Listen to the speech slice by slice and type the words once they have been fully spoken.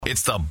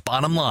It's the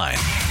bottom line.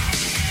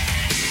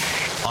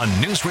 On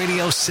News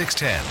Radio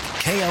 610,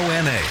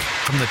 KONA.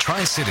 From the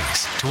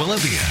Tri-Cities to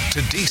Olympia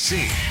to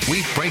D.C.,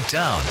 we break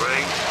down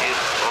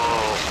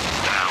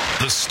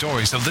the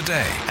stories of the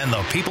day and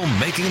the people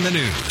making the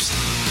news.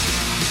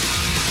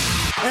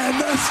 And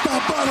that's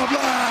the bottom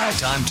line.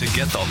 Time to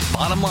get the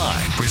bottom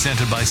line.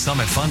 Presented by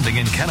Summit Funding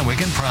in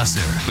Kennewick and Prosser.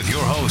 With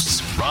your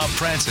hosts, Rob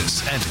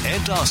Francis and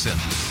Ed Dawson.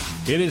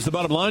 It is the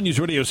bottom line. News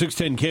Radio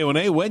 610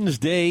 KONA,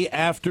 Wednesday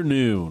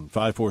afternoon.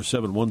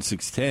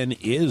 547-1610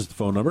 is the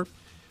phone number.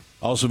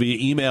 Also via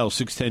email,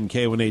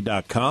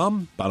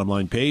 610kona.com. Bottom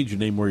line page, your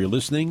name, where you're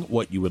listening,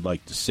 what you would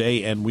like to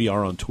say. And we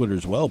are on Twitter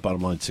as well,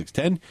 bottom line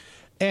 610.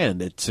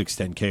 And at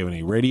 610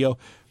 KONA Radio.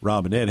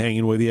 Rob and Ed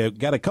hanging with you.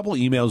 Got a couple of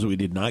emails that we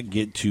did not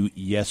get to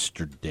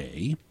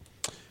yesterday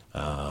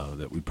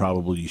that we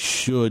probably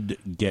should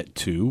get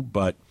to,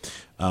 but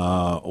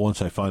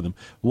once I find them.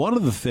 One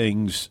of the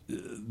things,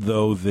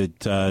 though, that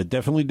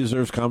definitely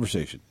deserves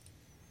conversation,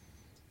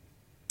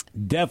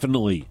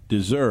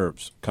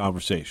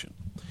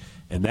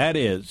 and that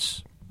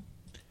is,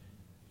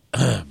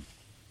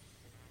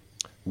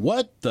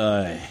 what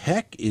the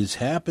heck is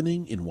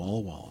happening in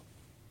Walla Walla?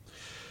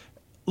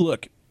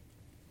 Look,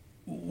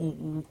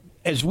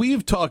 as we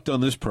have talked on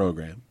this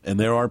program, and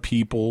there are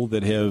people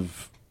that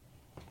have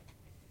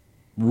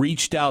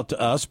reached out to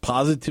us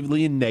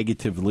positively and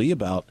negatively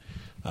about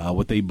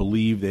what they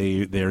believe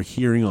they're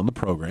hearing on the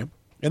program,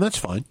 and that's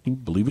fine. You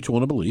can believe what you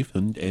want to believe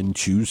and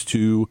choose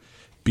to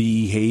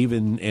behave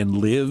and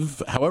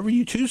live however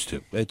you choose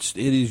to. It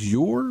is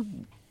your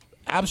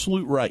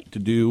absolute right to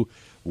do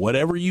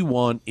whatever you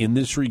want in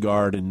this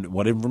regard, and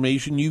what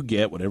information you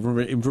get,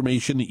 whatever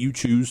information that you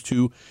choose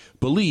to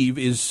believe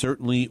is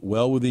certainly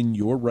well within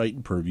your right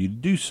and purview to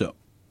do so.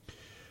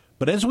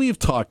 But as we have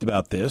talked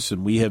about this,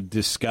 and we have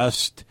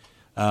discussed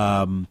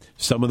some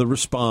of the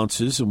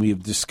responses, and we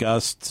have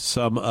discussed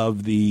some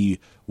of the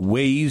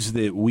ways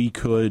that we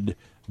could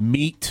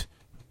meet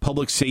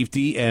public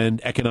safety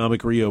and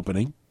economic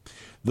reopening,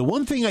 the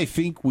one thing I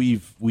think the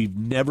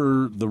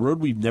road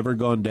we've never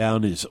gone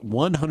down is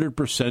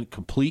 100%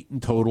 complete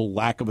and total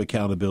lack of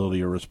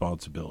accountability or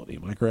responsibility.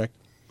 Am I correct?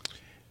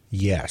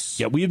 Yes.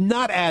 Yeah, we have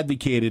not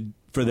advocated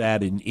for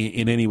that in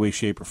any way,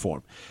 shape, or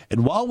form.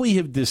 And while we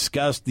have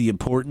discussed the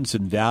importance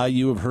and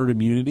value of herd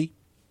immunity,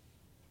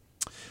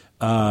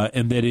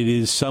 and that it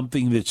is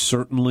something that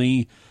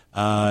certainly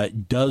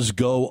does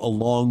go a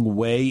long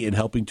way in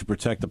helping to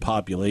protect the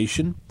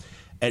population,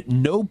 at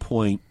no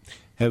point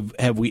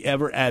have we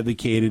ever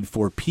advocated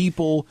for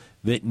people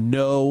that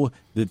know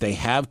that they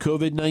have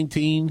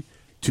COVID-19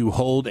 to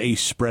hold a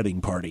spreading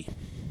party.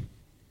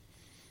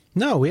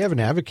 No, we haven't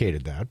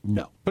advocated that.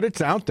 No. But it's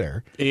out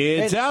there.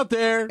 It's out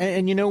there.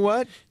 And you know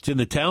what? It's in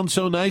the town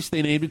so nice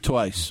they named it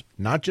twice.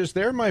 Not just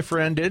there, my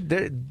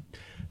friend.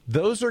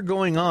 Those are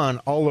going on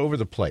all over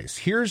the place.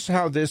 Here's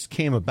how this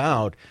came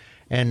about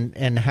and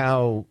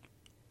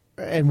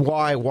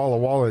why Walla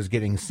Walla is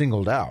getting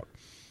singled out.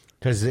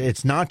 Because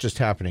it's not just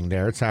happening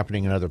there, it's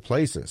happening in other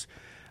places,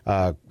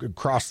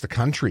 across the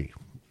country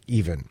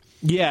even.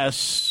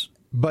 Yes.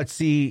 But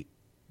see,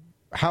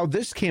 how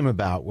this came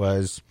about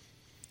was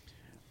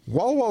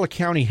Walla Walla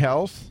County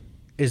Health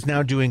is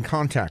now doing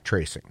contact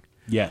tracing.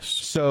 Yes.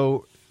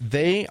 So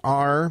they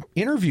are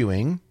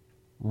interviewing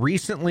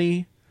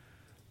recently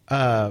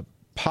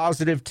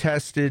positive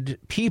tested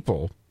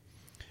people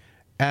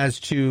as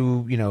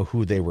to,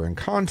 who they were in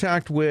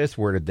contact with,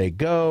 where did they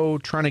go,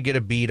 trying to get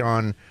a beat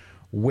on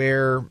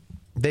where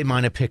they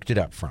might have picked it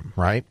up from,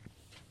 right?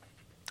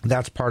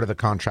 That's part of the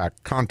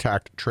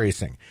contact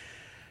tracing.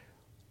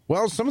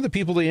 Well, some of the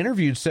people they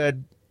interviewed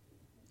said,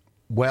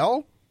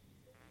 well,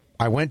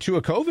 I went to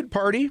a COVID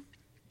party,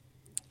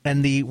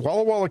 and the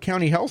Walla Walla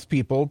County Health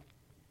people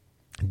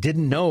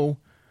didn't know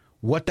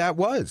what that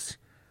was.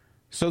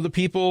 So the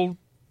people,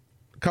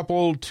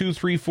 couple, 2,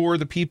 3, 4,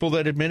 the people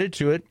that admitted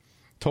to it,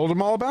 told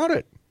them all about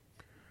it.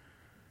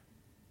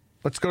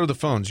 Let's go to the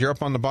phones. You're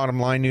up on the bottom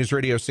line, News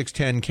Radio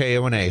 610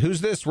 KONA.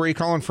 Who's this? Where are you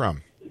calling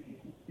from?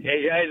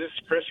 Hey, guys, this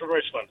is Chris from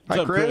Richland.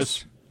 Hi,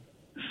 Chris.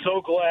 So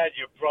glad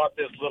you brought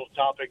this little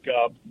topic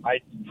up.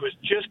 I was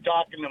just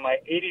talking to my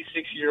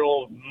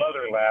 86-year-old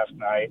mother last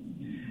night,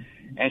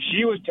 and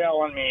she was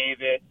telling me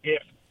that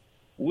if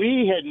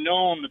we had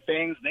known the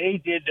things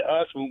they did to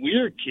us when we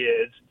were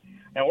kids,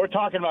 and we're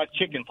talking about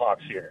chicken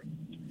pox here.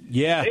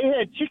 Yeah. They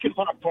had chicken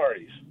pox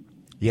parties.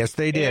 Yes,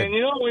 they did. And,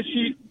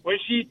 when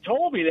she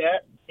told me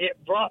that, it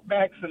brought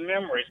back some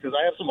memories because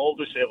I have some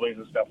older siblings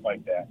and stuff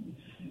like that.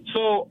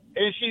 So,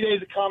 and she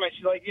made the comment,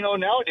 she's like,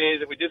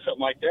 nowadays if we did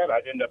something like that,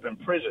 I'd end up in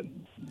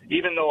prison,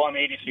 even though I'm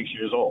 86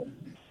 years old.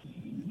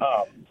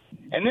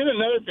 And then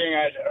another thing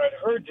I'd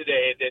heard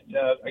today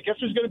that I guess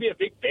there's going to be a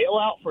big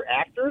bailout for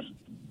actors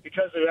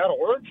because they're out of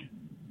work.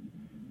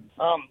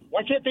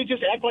 Why can't they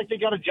just act like they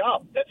got a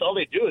job? That's all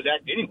they do is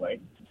act anyway.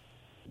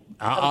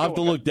 I'll have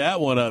to look that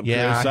one up, Chris.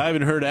 Yeah. I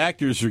haven't heard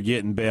actors are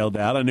getting bailed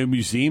out. I know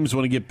museums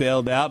want to get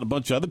bailed out. A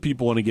bunch of other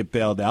people want to get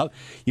bailed out.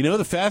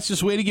 The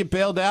fastest way to get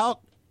bailed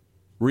out?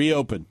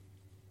 Reopen.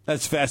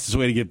 That's the fastest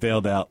way to get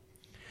bailed out.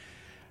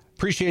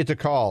 Appreciate the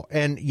call.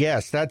 And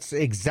yes, that's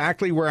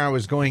exactly where I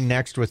was going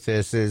next with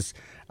this is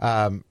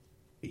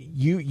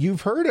you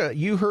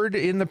heard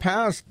in the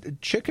past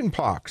chicken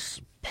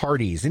pox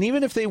parties. And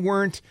even if they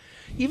weren't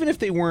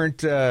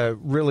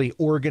really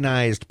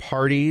organized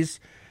parties,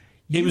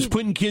 it was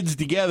putting kids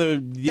together.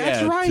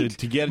 That's right.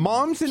 To get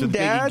moms and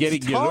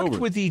dads talked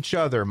with each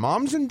other.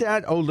 Moms and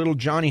dad. Oh, little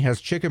Johnny has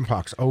chicken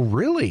pox. Oh,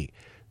 really?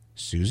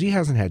 Susie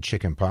hasn't had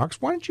chicken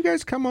pox. Why don't you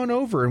guys come on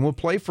over and we'll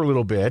play for a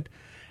little bit?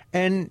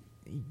 And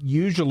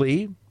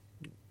usually,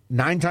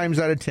 9 times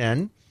out of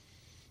 10,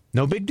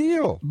 no big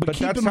deal. But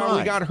that's how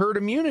we got herd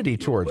immunity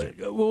towards it.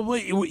 Well,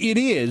 it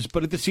is.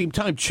 But at the same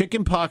time,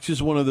 chicken pox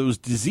is one of those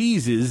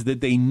diseases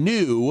that they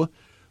knew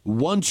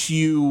if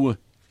you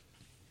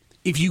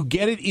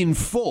get it in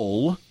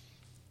full,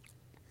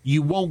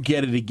 you won't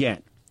get it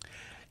again.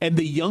 And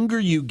the younger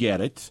you get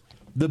it,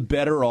 the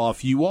better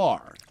off you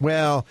are.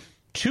 Well,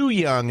 too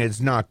young is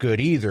not good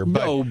either.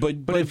 But, no,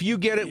 but if you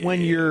get it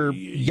when you're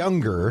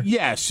younger,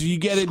 yes, you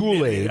get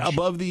school it age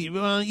above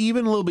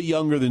even a little bit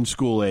younger than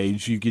school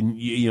age. You can,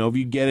 if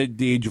you get it at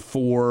the age of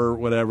 4 or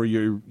whatever,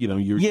 you're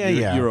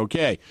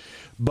okay.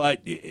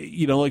 But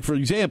like for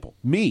example,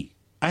 me,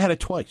 I had it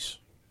twice.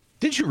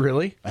 Did you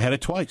really? I had it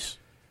twice.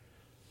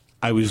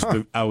 I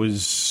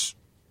was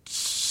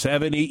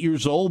 7, 8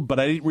 years old, but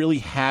I didn't really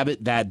have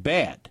it that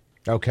bad.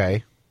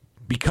 Okay.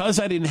 Because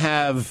I didn't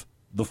have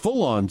the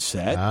full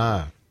onset,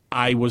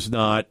 I was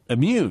not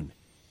immune.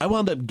 I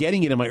wound up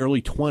getting it in my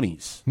early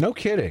 20s. No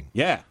kidding.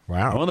 Yeah.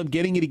 Wow. I wound up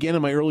getting it again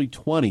in my early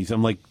 20s.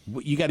 I'm like,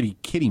 you got to be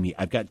kidding me.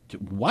 I've got,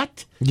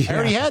 what? Yeah. I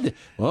already had it.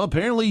 Well,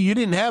 apparently you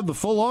didn't have the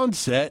full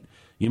onset.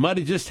 You might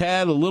have just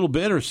had a little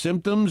bit or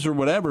symptoms or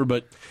whatever,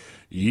 but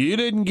you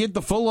didn't get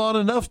the full on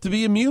enough to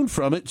be immune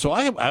from it. So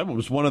I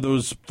was one of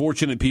those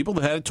fortunate people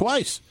that had it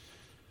twice.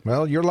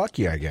 Well, you're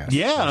lucky, I guess.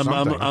 Yeah,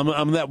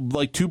 I'm that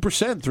like 2%,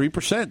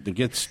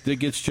 3% that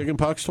gets chicken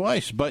pox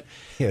twice. But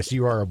yes,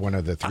 you are one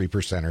of the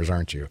 3%ers,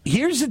 aren't you?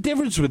 Here's the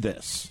difference with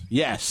this.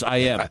 Yes, I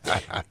am.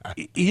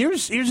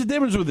 Here's the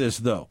difference with this,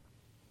 though.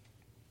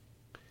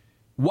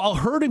 While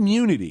herd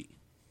immunity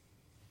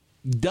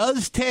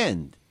does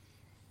tend,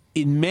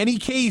 in many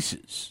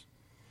cases,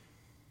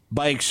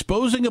 by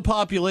exposing a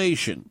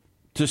population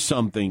to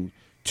something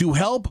to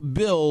help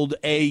build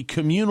a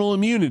communal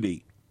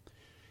immunity,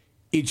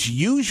 it's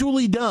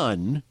usually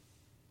done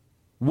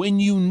when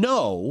you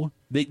know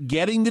that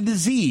getting the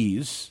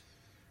disease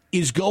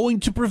is going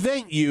to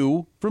prevent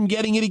you from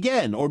getting it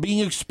again, or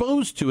being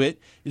exposed to it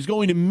is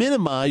going to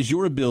minimize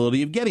your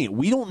ability of getting it.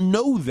 We don't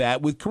know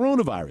that with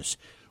coronavirus.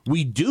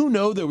 We do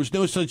know there was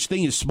no such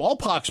thing as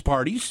smallpox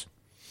parties.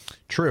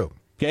 True.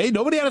 Okay,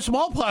 nobody had a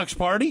smallpox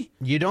party.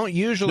 You don't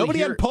usually Nobody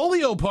had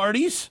polio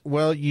parties.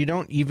 Well, you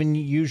don't even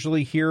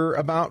usually hear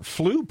about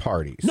flu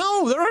parties.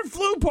 No, there aren't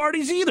flu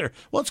parties either.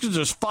 Well, it's because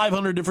there's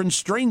 500 different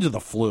strains of the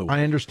flu.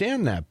 I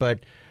understand that, but,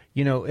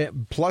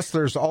 plus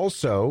there's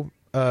also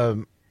a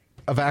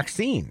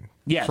vaccine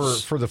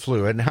for the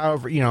flu. And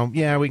however,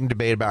 we can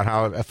debate about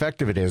how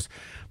effective it is.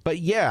 But,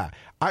 yeah,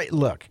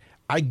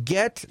 I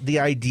get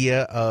the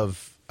idea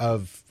of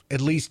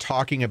at least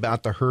talking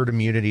about the herd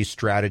immunity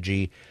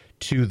strategy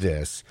to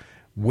this,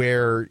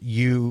 where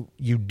you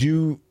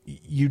do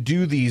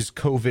these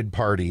COVID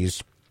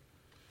parties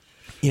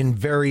in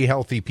very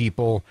healthy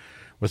people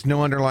with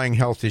no underlying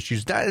health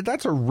issues.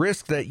 That's a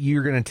risk that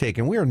you're going to take,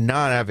 and we are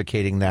not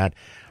advocating that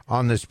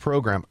on this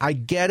program. I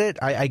get it.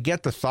 I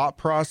get the thought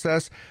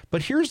process,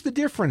 but here's the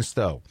difference,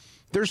 though.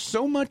 There's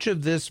so much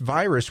of this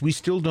virus we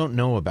still don't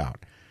know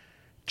about.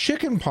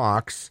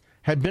 Chickenpox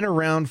had been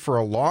around for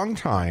a long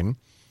time,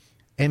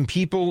 and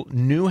people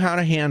knew how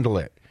to handle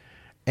it.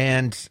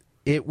 And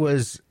it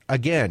was,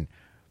 again,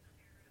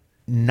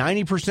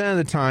 90% of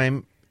the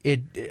time,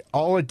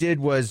 all it did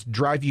was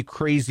drive you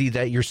crazy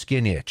that your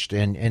skin itched,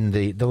 and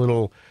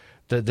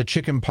the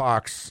chicken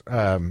pox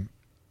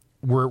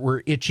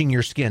were itching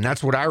your skin.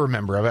 That's what I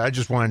remember of it. I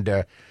just wanted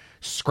to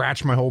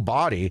scratch my whole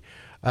body,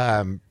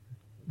 trying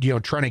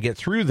to get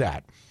through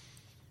that.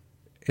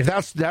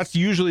 If that's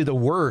usually the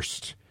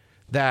worst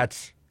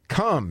that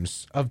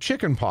comes of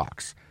chicken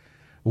pox.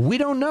 We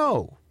don't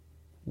know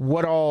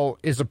what all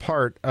is a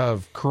part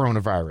of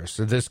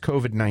coronavirus, this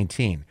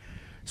COVID-19.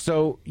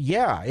 So,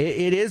 yeah,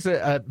 it is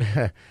a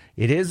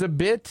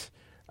bit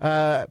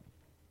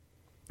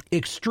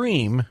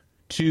extreme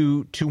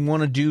to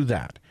want to do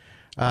that.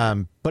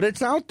 But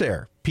it's out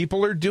there.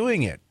 People are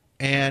doing it.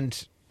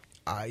 And,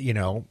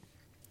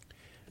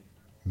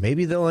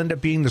 maybe they'll end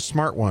up being the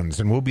smart ones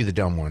and we'll be the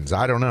dumb ones.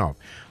 I don't know.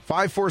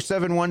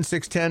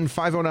 547-1610,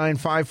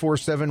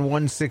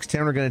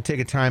 509-547-1610. We're going to take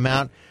a time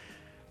out.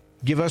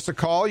 Give us a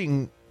call. You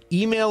can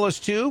email us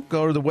too.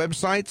 Go to the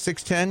website,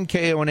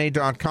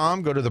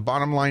 610kona.com. Go to the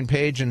bottom line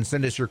page and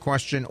send us your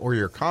question or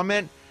your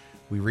comment.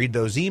 We read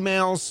those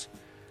emails.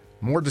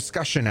 More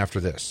discussion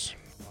after this.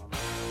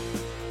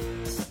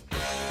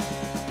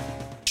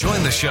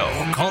 Join the show.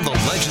 Call the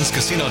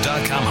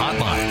legendscasino.com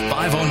hotline,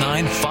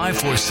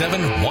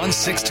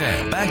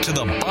 509-547-1610. Back to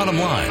the bottom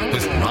line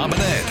with Rob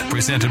and Ed,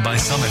 presented by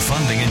Summit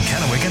Funding in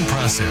Kennewick and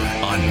Prosser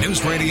on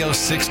News Radio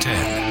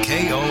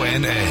 610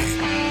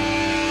 KONA.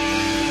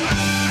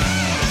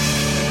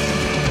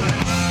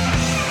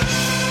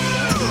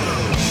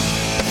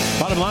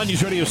 Bottom line,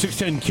 News Radio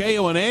 610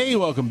 KONA.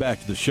 Welcome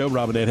back to the show.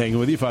 Rob and Ed hanging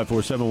with you,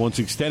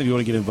 547-1610. If you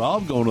want to get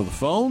involved, go to the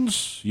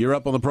phones. You're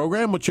up on the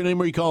program. What's your name?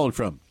 Where are you calling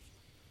from?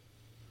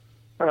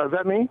 Is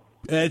that me?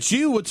 It's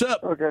you. What's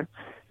up? Okay.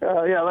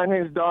 Yeah, my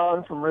name's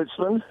Don from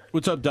Richland.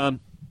 What's up, Don?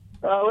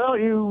 Well,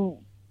 you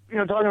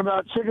know, talking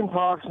about chicken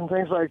pox and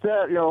things like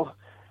that, you know,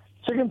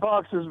 chicken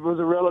pox was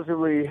a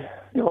relatively,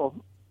 you know,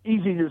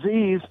 easy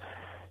disease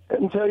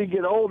until you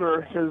get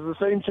older, because the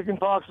same chicken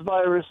pox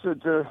virus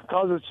that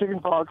causes chicken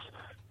pox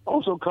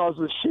also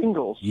causes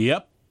shingles.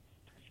 Yep.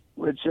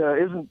 Which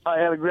isn't, I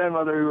had a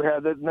grandmother who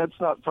had it, and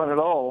that's not fun at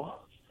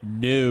all.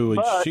 No,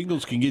 and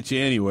shingles can get you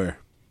anywhere.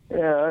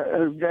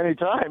 Yeah, any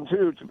time,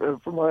 too,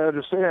 from what I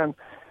understand.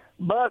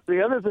 But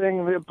the other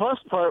thing, the plus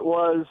part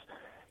was,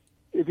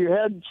 if you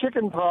had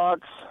chicken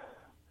pox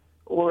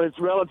or its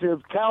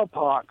relative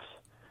cowpox,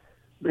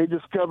 they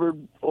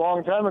discovered a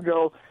long time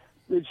ago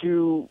that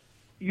you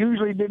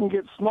usually didn't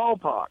get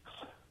smallpox.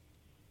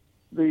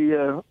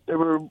 The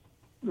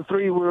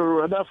three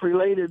were enough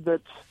related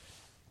that,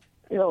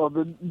 you know,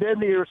 the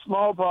deadlier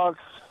smallpox,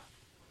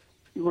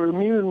 you were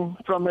immune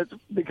from it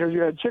because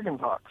you had chicken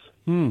pox.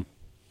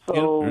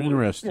 So,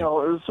 interesting. You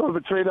know, it was sort of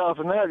a trade-off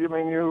in that. I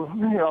mean, you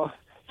know,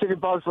 chicken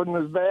pox wasn't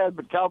as bad,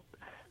 but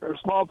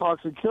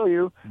smallpox would kill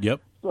you. Yep.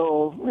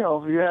 So, you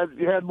know, if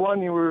you had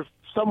one, you were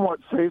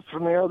somewhat safe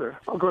from the other.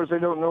 Of course, they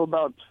don't know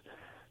about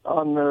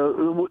on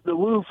the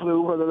Wu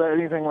flu whether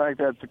anything like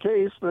that's the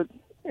case, but,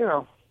 you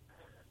know,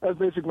 that's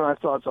basically my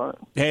thoughts on it.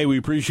 Hey, we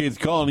appreciate the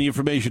call and the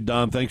information,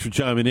 Don. Thanks for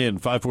chiming in.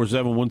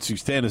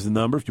 547-1610 is the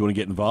number if you want to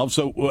get involved.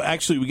 So, well,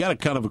 actually, we got a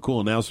kind of a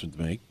cool announcement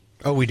to make.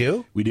 Oh, we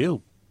do? We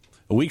do.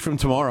 A week from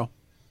tomorrow,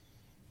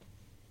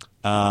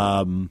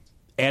 Ed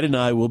and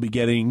I will be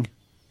getting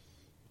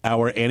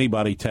our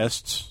antibody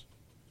tests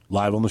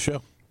live on the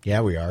show. Yeah,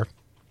 we are.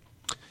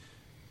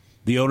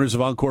 The owners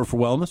of Encore for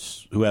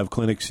Wellness, who have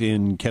clinics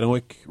in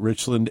Kennewick,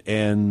 Richland,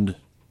 and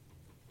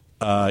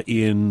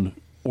in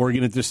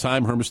Oregon at this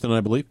time, Hermiston, I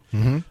believe,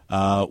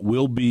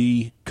 will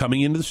be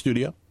coming into the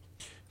studio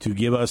to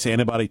give us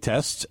antibody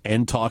tests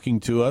and talking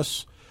to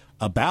us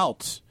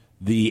about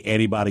the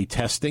antibody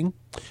testing,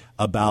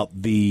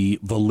 about the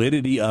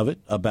validity of it,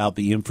 about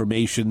the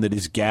information that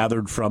is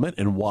gathered from it,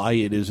 and why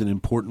it is an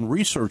important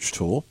research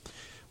tool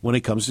when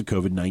it comes to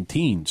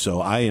COVID-19.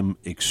 So I am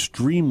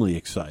extremely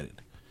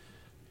excited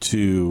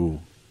to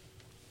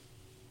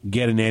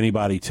get an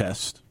antibody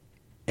test,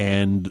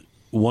 and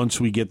once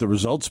we get the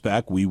results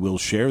back, we will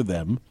share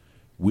them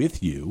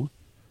with you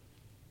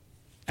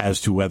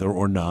as to whether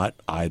or not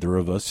either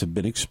of us have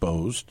been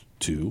exposed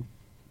to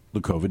the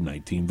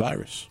COVID-19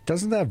 virus.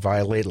 Doesn't that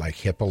violate like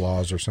HIPAA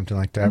laws or something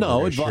like that? No,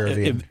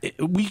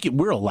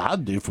 we're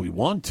allowed to if we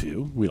want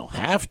to. We don't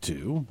have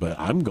to, but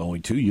I'm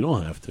going to. You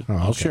don't have to. Oh,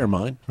 okay. I'll share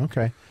mine.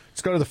 Okay.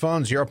 Let's go to the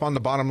phones. You're up on the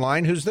bottom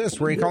line. Who's this?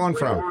 Where are you calling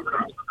from?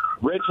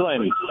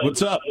 Richland.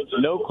 What's up?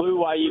 No clue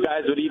why you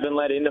guys would even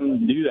let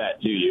them do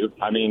that to you.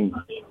 I mean,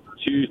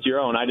 choose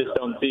your own. I just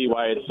don't see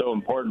why it's so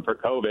important for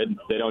COVID.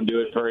 They don't do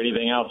it for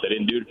anything else. They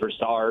didn't do it for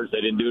SARS. They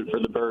didn't do it for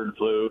the bird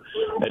flu.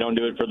 They don't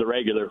do it for the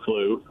regular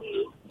flu.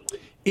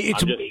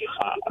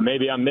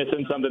 Maybe I'm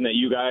missing something that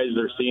you guys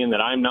are seeing that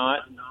I'm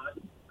not.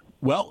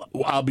 Well,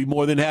 I'll be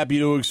more than happy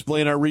to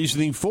explain our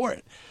reasoning for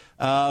it.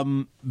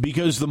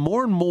 Because the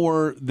more and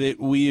more that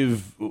we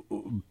have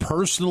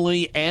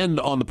personally and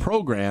on the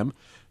program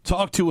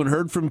talked to and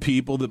heard from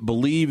people that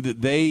believe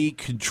that they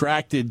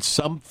contracted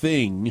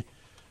something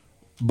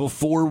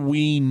before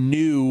we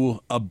knew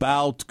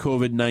about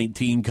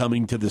COVID-19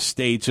 coming to the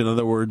States. In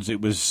other words, it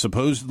was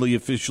supposedly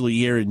officially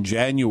here in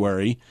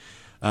January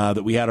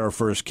that we had our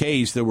first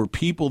case. There were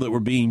people that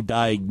were being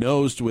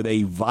diagnosed with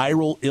a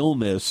viral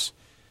illness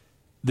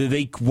that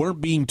they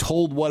weren't being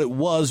told what it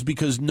was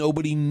because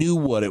nobody knew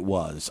what it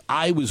was.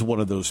 I was one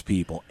of those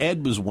people.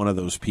 Ed was one of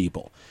those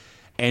people.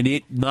 And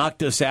it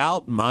knocked us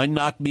out. Mine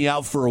knocked me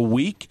out for a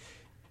week.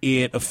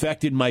 It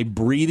affected my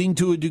breathing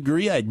to a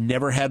degree I'd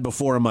never had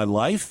before in my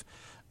life.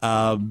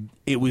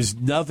 It was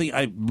nothing.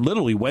 I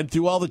literally went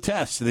through all the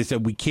tests. They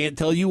said, we can't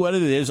tell you what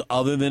it is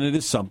other than it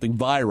is something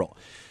viral.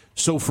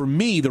 So for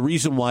me, the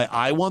reason why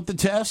I want the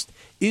test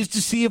is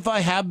to see if I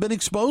have been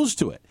exposed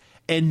to it.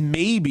 And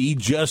maybe,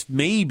 just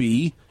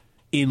maybe,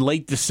 in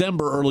late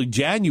December, early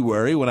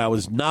January, when I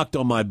was knocked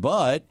on my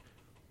butt,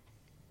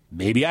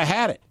 maybe I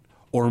had it.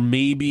 Or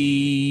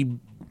maybe,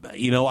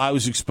 I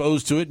was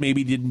exposed to it,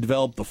 maybe didn't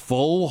develop the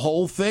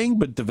whole thing,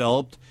 but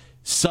developed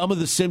some of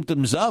the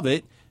symptoms of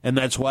it, and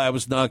that's why I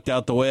was knocked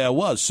out the way I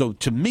was. So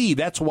to me,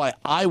 that's why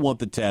I want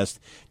the test,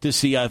 to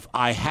see if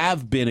I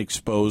have been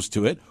exposed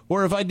to it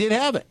or if I did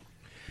have it.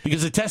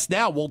 Because the test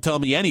now won't tell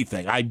me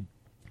anything. I'm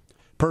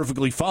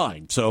perfectly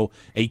fine. So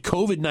a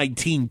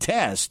COVID-19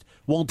 test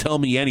won't tell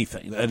me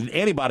anything. An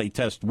antibody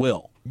test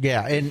will.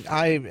 Yeah, and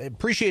I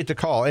appreciate the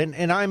call,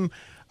 and I'm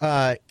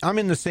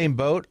in the same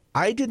boat.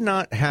 I did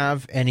not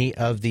have any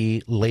of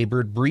the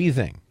labored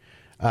breathing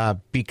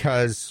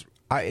because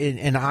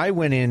I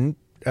went in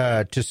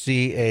to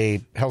see a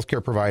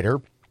healthcare provider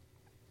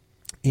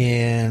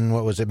in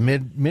what was it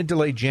mid to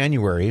late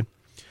January.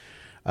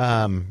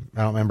 I don't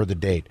remember the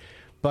date,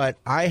 but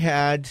I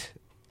had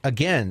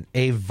again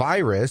a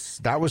virus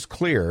that was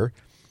clear.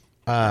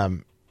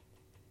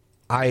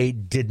 I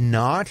did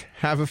not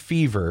have a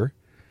fever.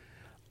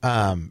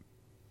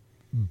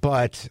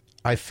 But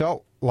I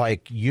felt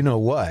like, you know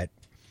what,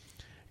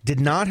 did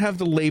not have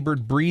the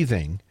labored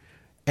breathing.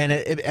 And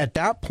at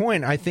that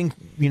point, I think,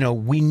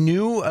 we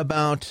knew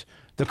about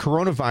the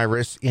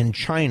coronavirus in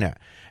China.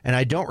 And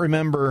I don't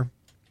remember,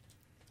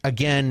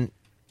 again,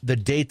 the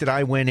date that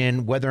I went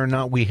in, whether or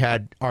not we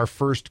had our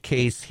first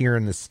case here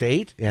in the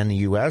state and the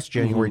U.S.,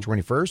 January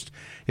 21st,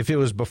 if it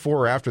was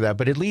before or after that.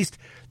 But at least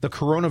the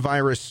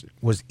coronavirus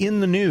was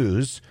in the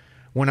news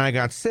when I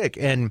got sick.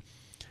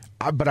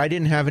 But I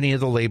didn't have any of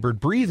the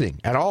labored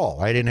breathing at all.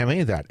 I didn't have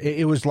any of that.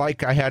 It was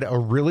like I had a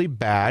really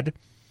bad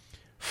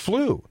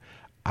flu.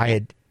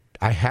 I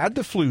had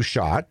the flu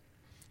shot,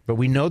 but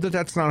we know that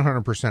that's not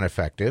 100%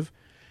 effective.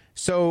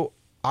 So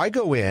I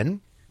go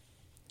in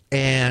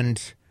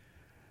and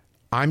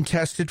I'm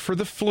tested for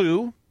the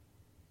flu,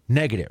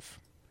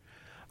 negative.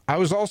 I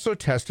was also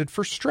tested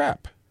for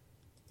strep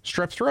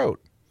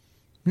throat,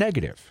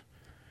 negative.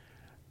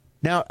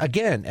 Now,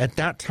 again, at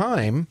that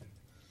time,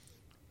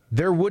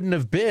 there wouldn't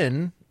have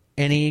been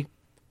any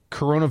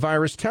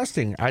coronavirus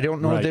testing. I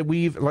don't know that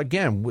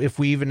if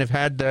we even have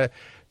had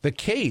the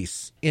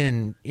case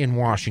in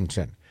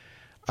Washington.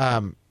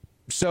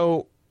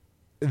 So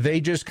they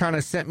just kind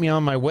of sent me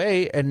on my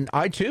way, and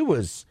I too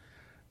was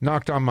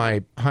knocked on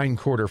my hind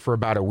quarter for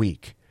about a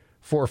week,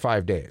 4 or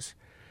 5 days.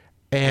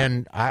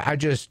 And I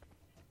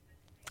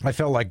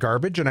felt like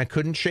garbage and I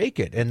couldn't shake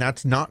it. And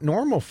that's not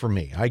normal for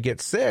me. I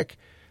get sick,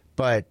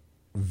 but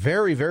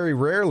very, very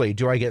rarely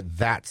do I get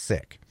that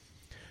sick.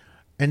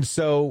 And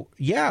so,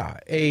 yeah,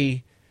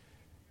 a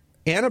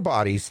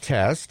antibodies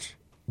test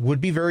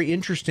would be very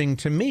interesting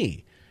to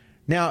me.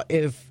 Now,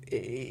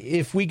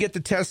 if we get the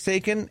test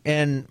taken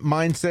and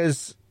mine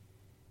says,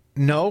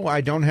 no,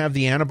 I don't have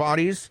the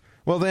antibodies,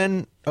 well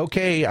then,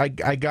 okay,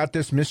 I got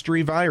this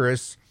mystery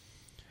virus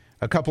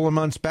a couple of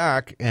months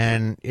back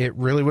and it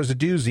really was a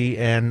doozy,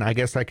 and I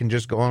guess I can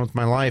just go on with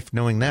my life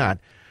knowing that.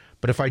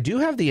 But if I do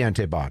have the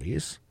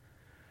antibodies,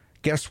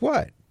 guess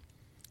what?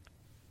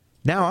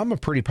 Now I'm a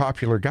pretty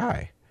popular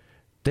guy.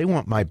 They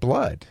want my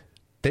blood.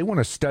 They want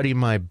to study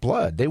my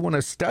blood. They want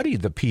to study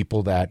the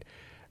people that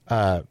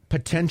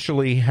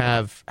potentially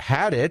have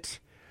had it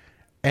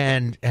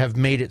and have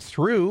made it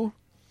through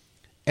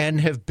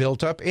and have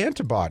built up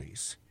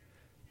antibodies.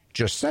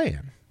 Just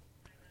saying.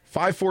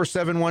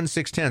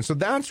 547-1610. So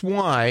that's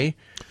why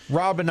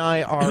Rob and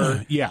I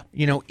are,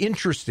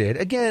 interested.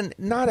 Again,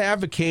 not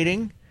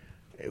advocating.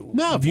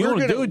 No, if you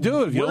want to do it,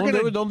 do it. If you don't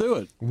do it, don't do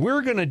it.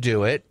 We're going to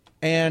do it.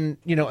 And,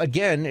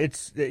 again,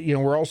 it's,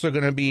 we're also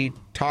going to be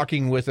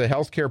talking with a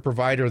healthcare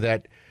provider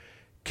that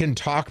can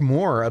talk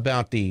more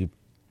about the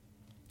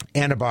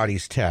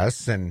antibodies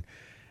tests and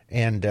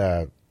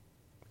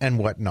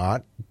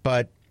whatnot.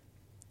 But,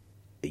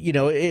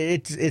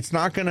 it's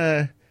not going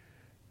to,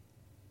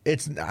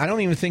 I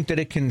don't even think that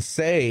it can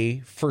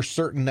say for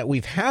certain that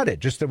we've had it,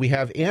 just that we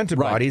have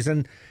antibodies.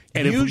 Right.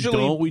 And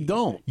usually, if we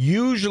don't.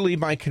 Usually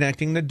by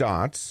connecting the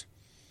dots,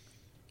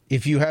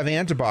 if you have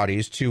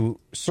antibodies to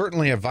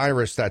certainly a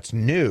virus that's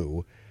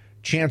new,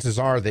 chances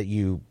are that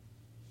you've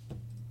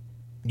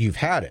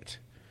had it.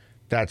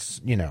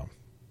 That's,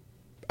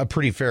 a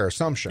pretty fair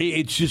assumption.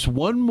 It's just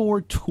one more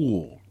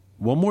tool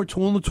in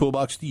the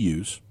toolbox to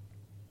use,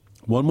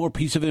 one more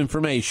piece of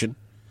information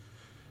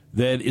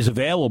that is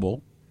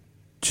available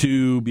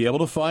to be able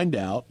to find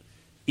out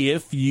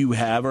if you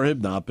have or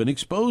have not been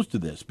exposed to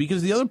this.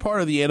 Because the other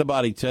part of the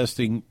antibody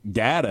testing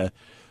data,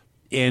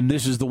 and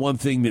this is the one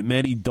thing that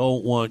many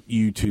don't want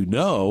you to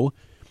know,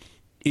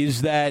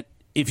 is that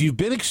if you've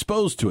been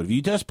exposed to it, if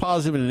you test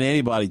positive in an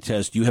antibody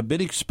test, you have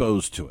been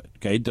exposed to it.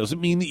 Okay, it doesn't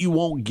mean that you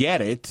won't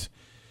get it.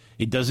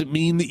 It doesn't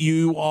mean that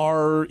you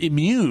are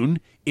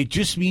immune. It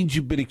just means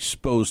you've been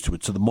exposed to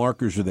it. So the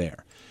markers are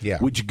there,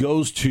 which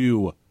goes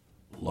to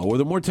lower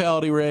the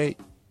mortality rate,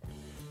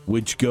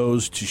 which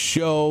goes to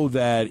show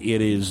that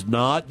it is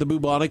not the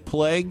bubonic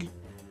plague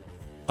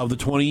of the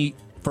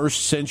 21st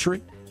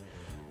century,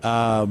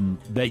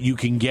 that you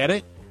can get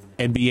it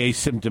and be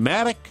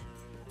asymptomatic,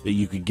 that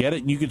you can get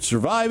it and you can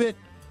survive it.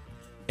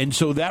 And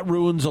so that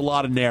ruins a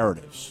lot of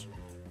narratives.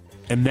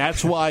 And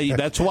that's why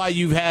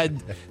you've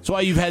had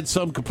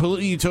some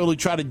completely totally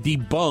try to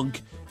debunk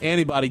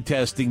antibody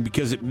testing,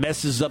 because it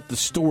messes up the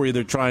story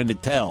they're trying to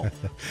tell.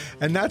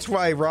 And that's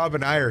why Rob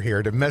and I are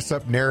here, to mess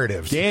up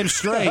narratives. Damn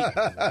straight.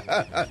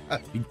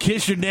 You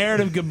kiss your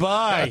narrative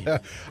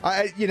goodbye.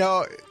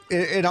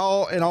 In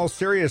all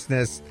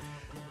seriousness,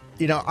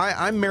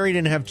 I'm married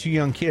and have 2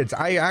 young kids.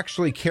 I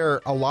actually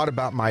care a lot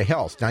about my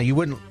health. Now, you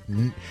wouldn't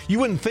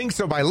think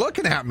so by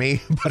looking at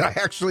me, but I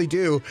actually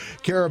do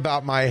care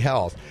about my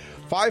health.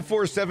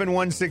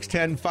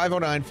 547-1610,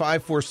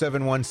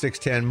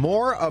 509-547-1610.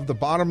 More of the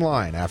bottom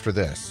line after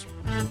this.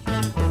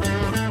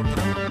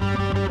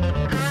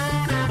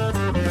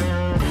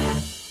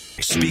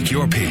 Speak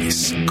your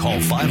piece. Call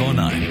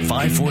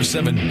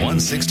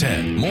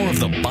 509-547-1610. More of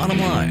the bottom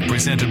line,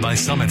 presented by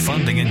Summit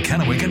Funding in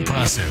Kennewick and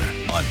Prosser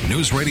on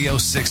News Radio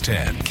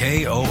 610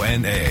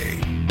 KONA.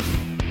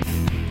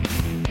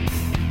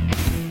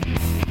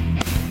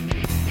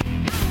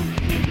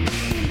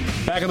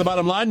 Back on the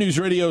bottom line, News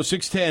Radio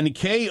 610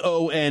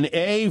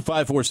 KONA,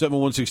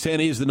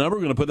 547-1610 is the number.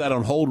 We're going to put that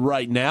on hold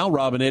right now.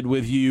 Rob and Ed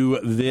with you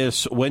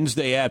this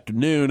Wednesday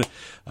afternoon.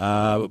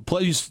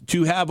 Pleased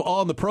to have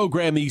on the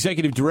program the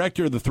executive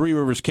director of the Three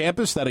Rivers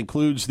campus. That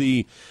includes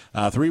the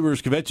Three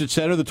Rivers Convention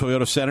Center, the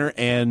Toyota Center,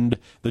 and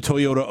the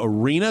Toyota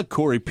Arena.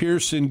 Corey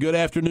Pearson, good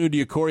afternoon to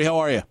you. Corey, how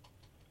are you?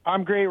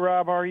 I'm great,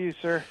 Rob. How are you,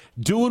 sir?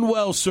 Doing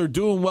well, sir.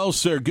 Doing well,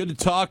 sir. Good to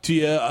talk to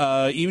you,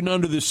 even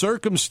under the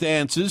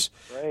circumstances.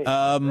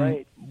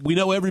 Right. We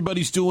know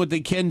everybody's doing what they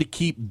can to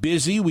keep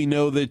busy. We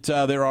know that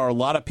there are a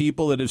lot of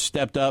people that have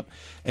stepped up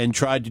and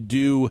tried to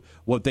do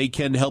what they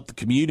can to help the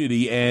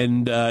community.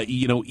 And,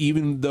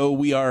 even though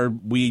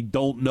we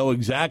don't know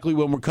exactly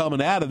when we're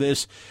coming out of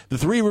this, the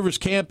Three Rivers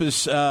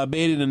campus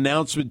made an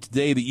announcement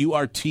today that you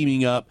are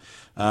teaming up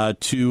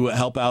to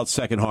help out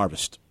Second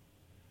Harvest.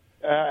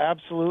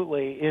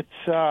 Absolutely. It's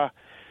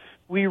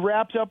we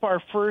wrapped up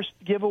our first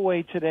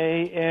giveaway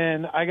today,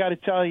 and I got to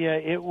tell you,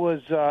 it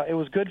was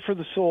good for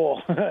the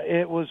soul.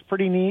 It was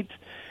pretty neat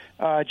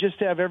just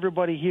to have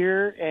everybody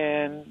here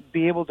and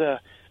be able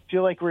to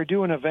feel like we're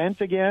doing an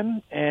event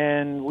again.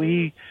 And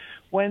we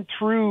went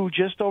through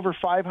just over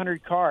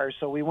 500 cars,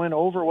 so we went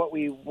over what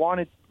we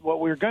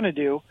were going to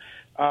do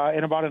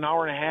in about an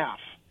hour and a half.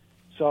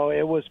 So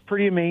it was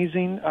pretty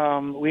amazing.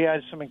 We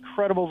had some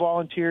incredible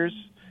volunteers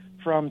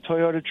from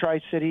Toyota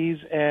Tri-Cities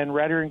and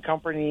Redder and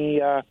Company,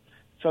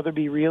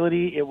 Sotheby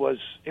Realty. It was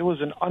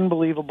an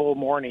unbelievable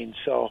morning.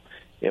 So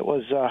it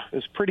was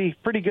pretty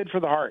good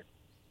for the heart.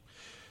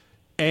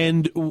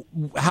 And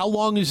how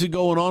long is it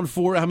going on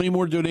for? How many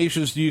more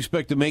donations do you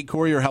expect to make,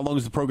 Corey, or how long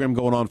is the program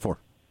going on for?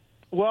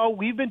 Well,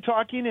 we've been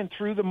talking, and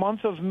through the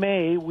month of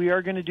May, we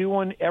are going to do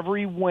one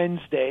every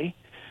Wednesday.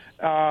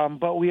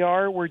 But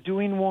we're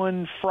doing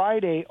one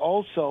Friday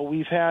also.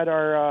 We've had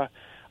our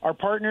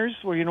partners,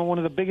 one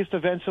of the biggest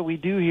events that we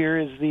do here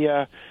is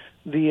the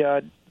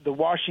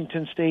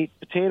Washington State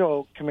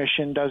Potato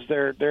Commission does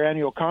their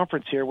annual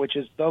conference here, which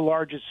is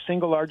the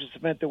single largest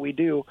event that we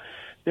do.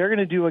 They're going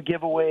to do a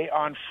giveaway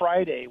on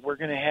Friday. We're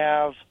going to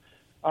have,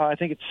 I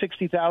think it's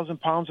 60,000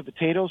 pounds of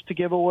potatoes to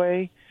give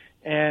away,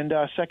 and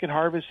Second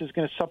Harvest is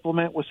going to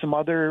supplement with some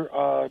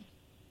other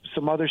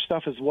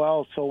stuff as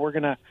well. So we're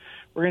going to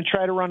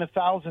try to run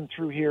 1,000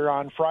 through here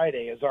on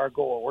Friday is our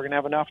goal. We're going to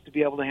have enough to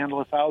be able to handle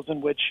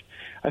 1,000, which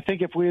I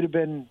think if we would have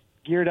been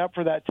geared up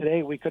for that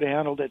today, we could have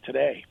handled it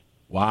today.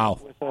 Wow.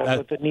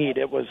 With the need.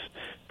 It was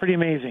pretty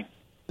amazing.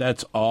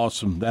 That's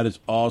awesome. That is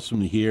awesome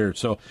to hear.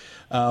 So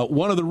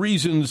one of the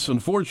reasons,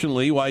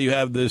 unfortunately, why you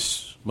have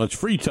this much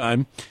free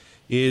time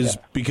is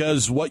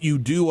because what you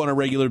do on a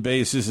regular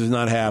basis is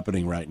not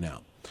happening right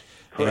now.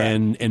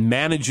 Correct. And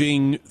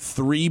managing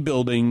 3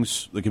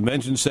 buildings, the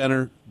convention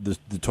center, the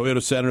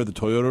Toyota Center, the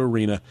Toyota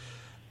Arena,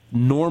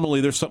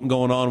 normally there's something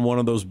going on in one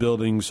of those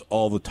buildings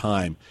all the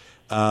time.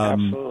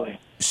 Absolutely.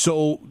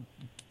 So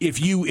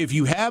if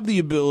you have the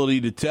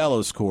ability to tell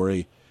us,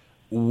 Corey,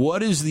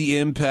 what has the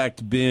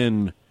impact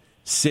been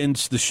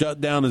since the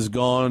shutdown has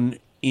gone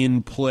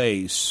in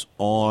place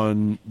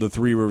on the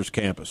Three Rivers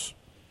campus?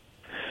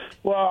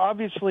 Well,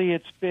 obviously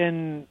it's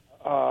been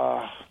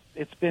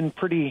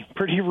pretty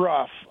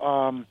rough.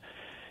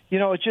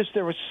 It's just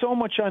there was so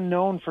much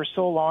unknown for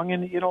so long,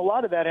 and a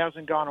lot of that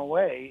hasn't gone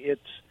away.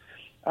 It's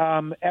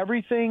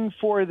everything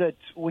for that.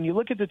 When you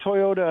look at the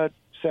Toyota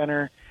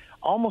Center,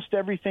 almost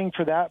everything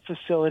for that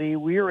facility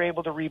we were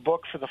able to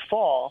rebook for the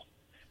fall.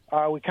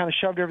 We kind of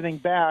shoved everything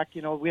back.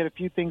 We had a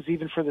few things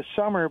even for the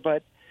summer,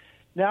 but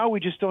now we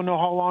just don't know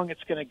how long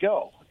it's going to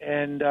go.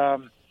 And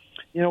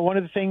one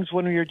of the things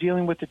when we are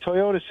dealing with the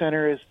Toyota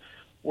Center is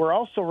we're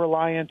also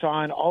reliant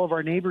on all of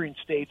our neighboring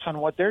states on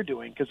what they're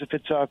doing, because if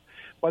it's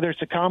whether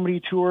it's a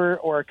comedy tour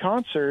or a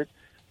concert,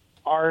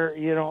 are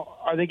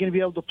they going to be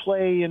able to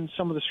play in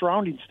some of the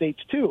surrounding states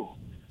too?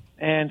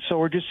 And so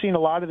we're just seeing a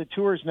lot of the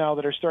tours now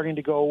that are starting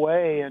to go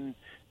away, and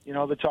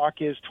the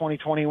talk is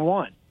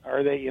 2021.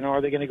 Are they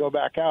going to go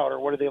back out, or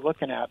what are they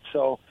looking at?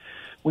 So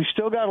we've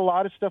still got a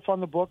lot of stuff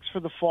on the books for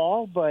the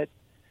fall, but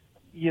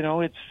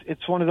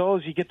it's one of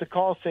those. You get the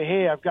call, say,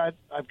 hey,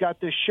 I've got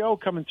this show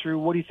coming through.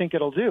 What do you think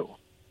it'll do?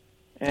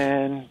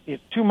 And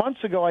 2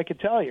 months ago, I could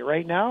tell you.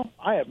 Right now,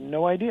 I have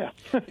no idea.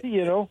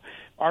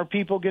 Are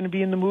people going to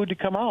be in the mood to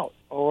come out,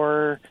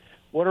 or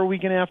what are we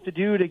going to have to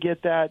do to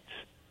get that?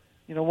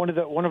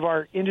 One of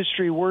our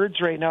industry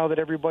words right now that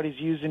everybody's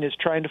using is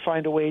trying to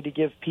find a way to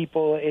give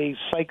people a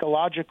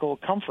psychological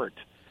comfort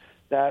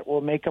that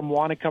will make them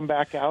want to come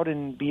back out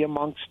and be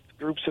amongst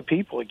groups of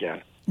people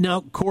again.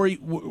 Now, Corey,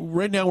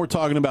 right now we're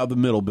talking about the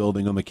middle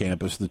building on the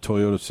campus, the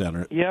Toyota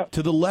Center. Yep.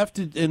 To the left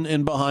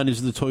and behind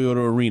is the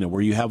Toyota Arena,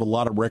 where you have a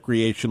lot of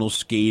recreational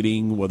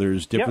skating, where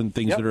there's different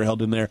things that are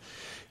held in there.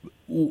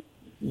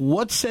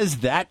 What says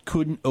that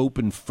couldn't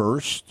open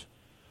first?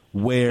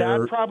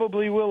 Where that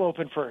probably will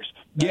open first.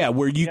 Yeah,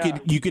 where you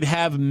could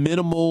have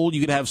minimal, you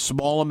could have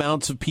small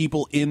amounts of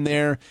people in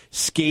there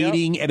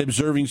skating and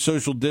observing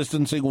social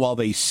distancing while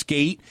they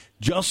skate,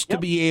 just to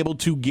be able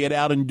to get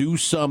out and do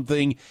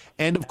something,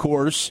 and of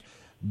course,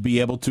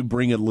 be able to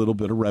bring a little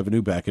bit of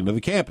revenue back into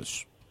the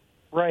campus.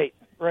 Right.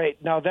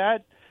 Now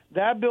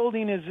that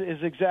building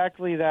is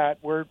exactly that.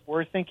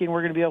 We're thinking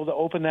we're going to be able to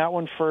open that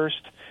one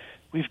first.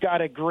 We've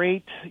got a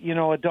great,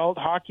 adult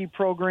hockey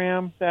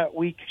program that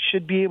we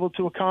should be able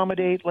to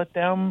accommodate, let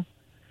them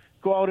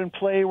go out and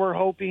play. We're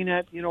hoping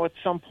at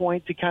some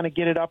point to kind of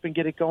get it up and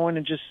get it going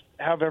and just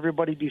have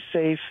everybody be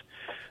safe.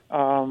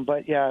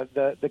 But yeah,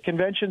 the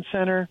convention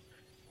center,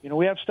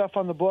 we have stuff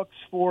on the books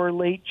for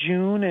late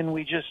June, and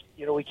we just,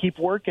 we keep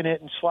working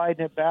it and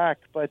sliding it back.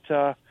 But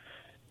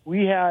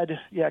we had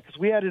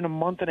in a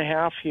month and a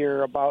half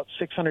here about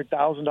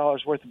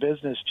 $600,000 worth of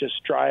business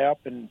just dry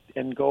up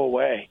and go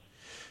away.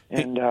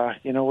 And,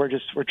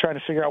 we're trying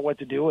to figure out what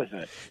to do with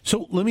it.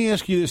 So let me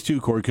ask you this, too,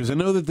 Corey, because I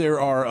know that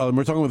there are,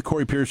 we're talking with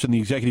Corey Pearson, the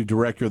executive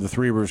director of the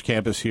Three Rivers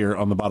campus here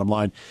on the bottom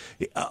line.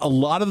 A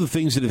lot of the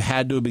things that have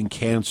had to have been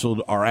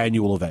canceled are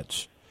annual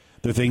events.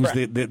 They're things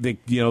that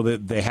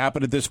they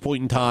happen at this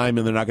point in time,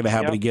 and they're not going to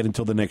happen again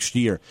until the next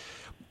year.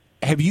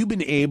 Have you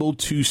been able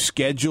to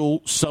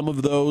schedule some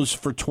of those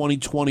for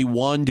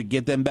 2021 to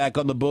get them back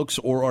on the books,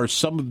 or are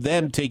some of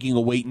them taking a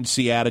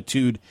wait-and-see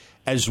attitude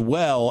as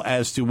well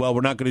as to, well,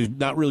 we're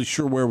not really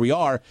sure where we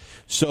are,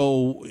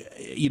 so,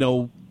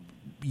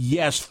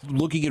 yes,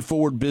 looking at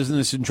forward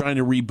business and trying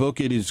to rebook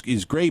it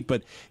is great,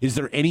 but is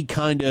there any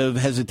kind of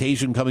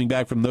hesitation coming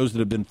back from those that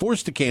have been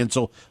forced to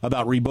cancel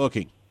about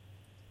rebooking?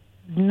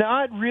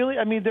 Not really.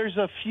 I mean, there's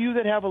a few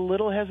that have a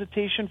little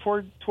hesitation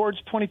towards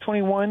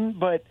 2021,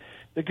 but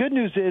the good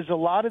news is a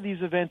lot of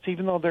these events,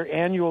 even though they're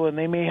annual and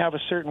they may have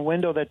a certain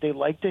window that they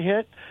like to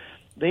hit,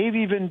 they've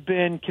even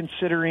been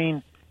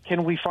considering,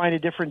 can we find a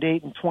different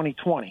date in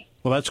 2020?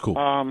 Well, that's cool.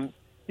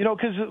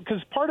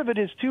 Because part of it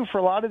is, too, for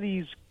a lot of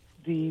these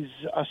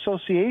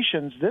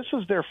associations, this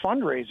is their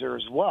fundraiser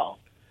as well.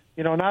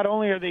 Not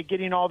only are they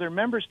getting all their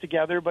members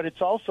together, but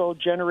it's also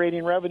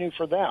generating revenue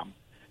for them.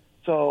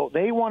 So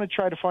they want to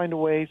try to find a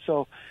way.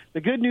 So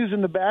the good news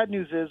and the bad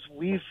news is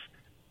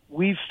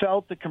we've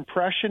felt the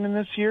compression in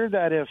this year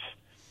that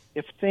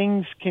if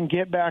things can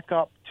get back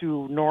up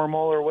to normal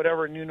or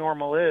whatever new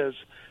normal is,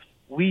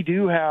 we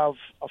do have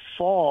a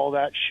fall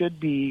that should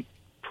be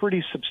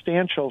pretty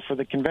substantial for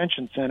the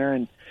convention center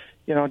and,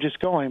 just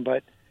going.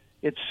 But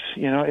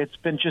it's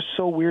been just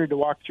so weird to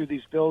walk through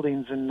these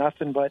buildings and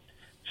nothing but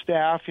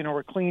staff.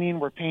 We're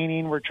cleaning, we're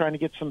painting, we're trying to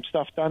get some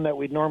stuff done that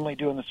we'd normally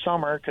do in the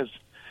summer because,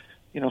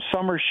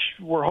 summer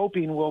we're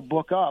hoping will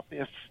book up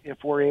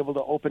if we're able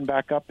to open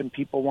back up and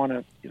people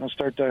want to,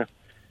 start to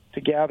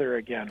gather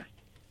again.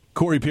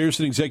 Corey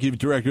Pearson, Executive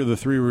Director of the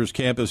Three Rivers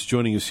campus,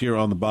 joining us here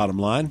on the bottom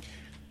line.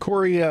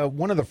 Corey,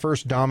 one of the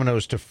first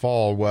dominoes to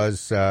fall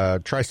was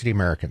Tri-City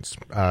Americans.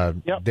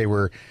 They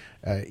were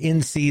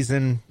in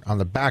season on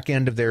the back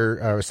end of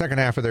their second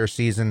half of their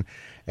season,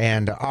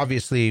 and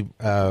obviously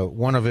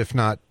one of, if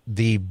not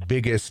the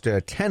biggest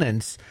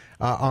tenants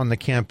on the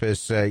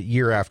campus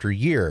year after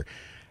year.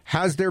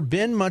 Has there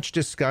been much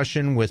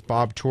discussion with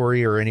Bob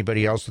Torrey or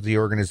anybody else with the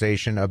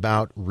organization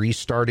about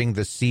restarting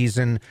the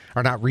season,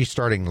 or not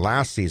restarting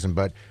last season,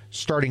 but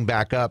starting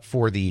back up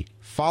for the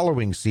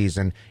following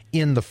season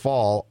in the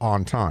fall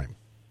on time?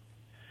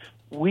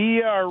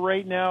 We are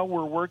right now,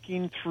 we're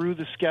working through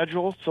the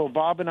schedule. So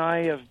Bob and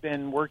I have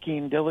been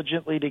working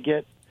diligently to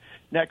get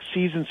next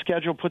season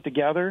schedule put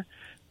together.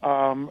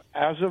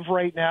 As of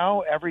right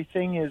now,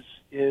 everything is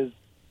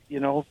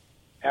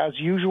as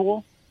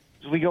usual.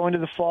 As we go into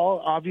the fall,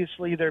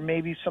 obviously there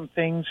may be some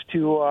things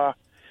to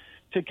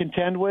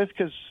contend with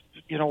because,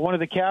 one of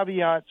the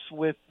caveats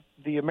with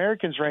the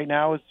Americans right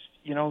now is,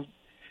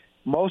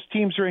 most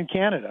teams are in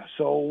Canada.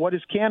 So what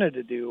does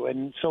Canada do?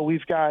 And so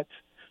we've got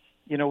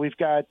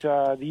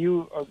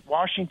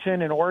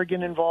Washington and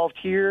Oregon involved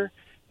here,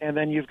 and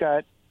then you've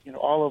got,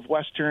 all of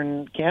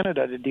Western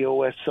Canada to deal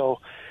with. So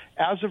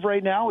as of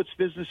right now, it's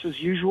business as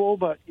usual,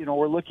 but,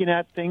 we're looking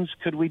at things.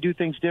 Could we do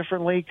things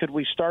differently? Could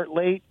we start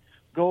late?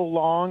 Go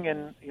long,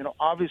 and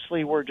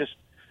obviously we're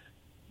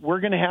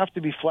going to have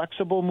to be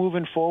flexible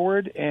moving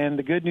forward. And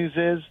the good news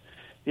is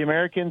the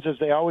Americans, as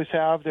they always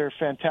have, they're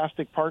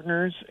fantastic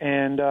partners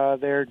and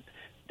they're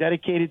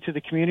dedicated to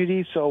the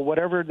community. So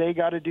whatever they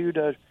got to do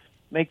to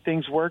make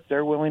things work,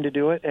 they're willing to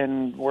do it.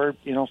 And we're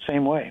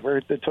same way. We're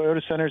at the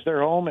Toyota Center's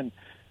their home, and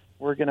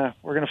we're gonna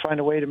find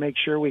a way to make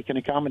sure we can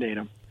accommodate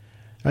them.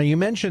 Now, you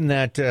mentioned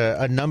that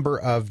a number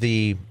of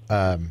the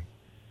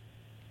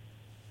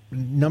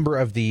number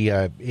of the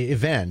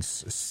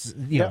events,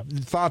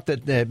 thought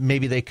that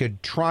maybe they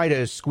could try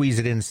to squeeze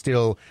it in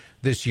still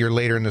this year,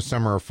 later in the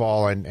summer or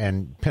fall,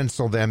 and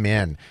pencil them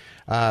in.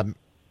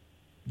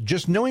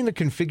 Just knowing the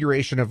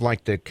configuration of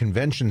like the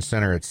convention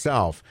center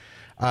itself,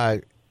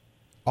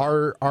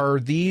 are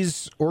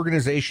these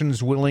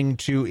organizations willing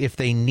to, if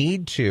they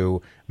need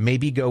to,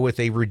 maybe go with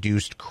a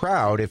reduced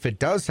crowd if it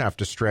does have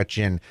to stretch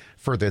in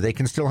further? They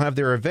can still have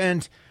their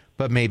event,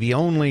 but maybe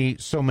only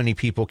so many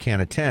people can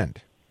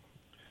attend.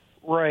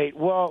 Right.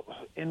 Well,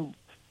 and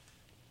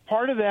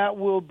part of that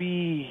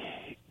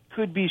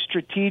could be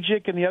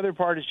strategic, and the other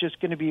part is just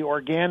going to be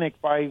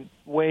organic by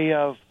way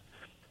of,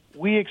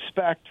 we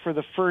expect for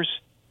the first,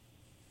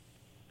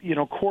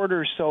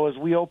 quarter or so as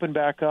we open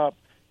back up,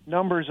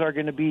 numbers are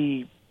going to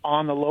be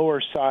on the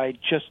lower side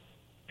just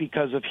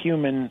because of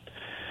human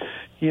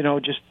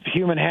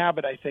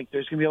habit. I think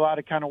there's going to be a lot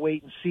of kind of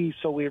wait and see.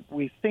 So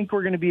we think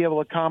we're going to be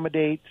able to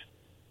accommodate,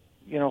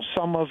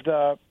 some of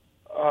the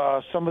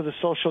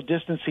social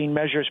distancing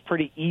measures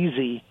pretty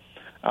easy,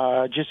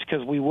 just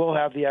because we will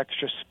have the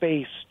extra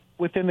space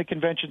within the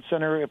convention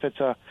center. If it's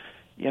a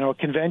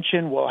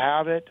convention, we'll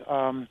have it.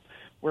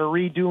 We're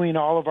redoing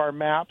all of our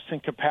maps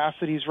and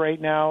capacities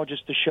right now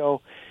just to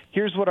show,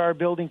 here's what our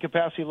building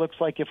capacity looks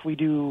like if we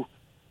do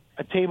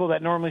a table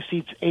that normally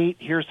seats 8,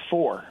 here's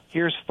 4,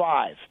 here's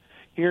 5.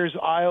 Here's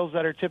aisles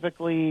that are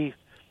typically,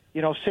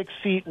 6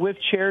 feet with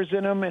chairs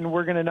in them, and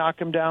we're going to knock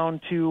them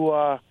down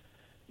to,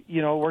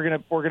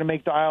 we're going to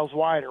make the aisles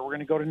wider. We're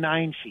going to go to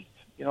 9 feet,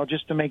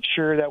 just to make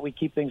sure that we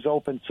keep things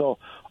open. So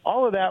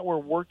all of that we're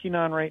working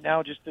on right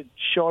now just to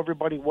show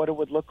everybody what it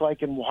would look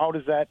like and how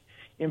does that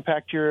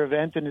impact your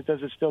event, and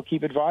does it still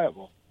keep it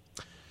viable.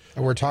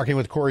 And we're talking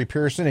with Corey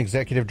Pearson,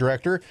 Executive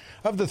Director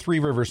of the Three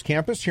Rivers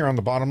Campus, here on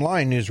the Bottom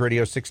Line, News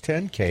Radio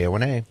 610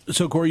 KONA.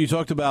 So, Corey, you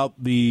talked about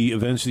the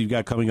events that you've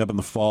got coming up in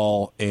the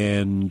fall,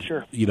 and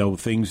sure,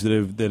 things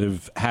that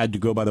have had to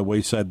go by the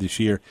wayside this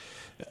year.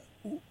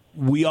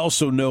 We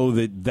also know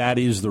that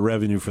is the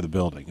revenue for the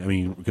building. I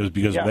mean,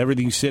 because of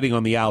everything sitting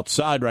on the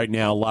outside right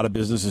now, a lot of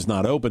business is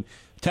not open.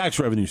 Tax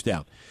revenue's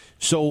down.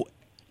 So,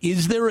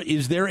 is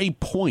there a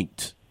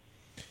point?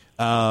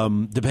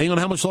 Depending on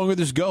how much longer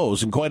this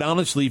goes, and quite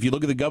honestly, if you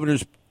look at the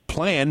governor's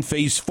plan,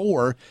 phase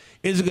 4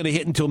 isn't going to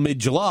hit until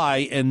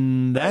mid-July,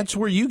 and that's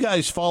where you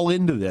guys fall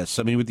into this.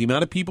 I mean, with the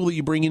amount of people that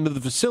you bring into the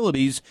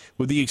facilities,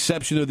 with the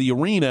exception of the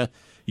arena,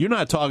 you're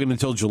not talking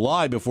until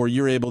July before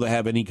you're able to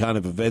have any kind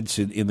of events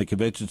in the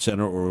convention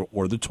center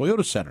or the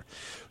Toyota Center.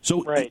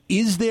 So, right.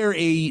 Is there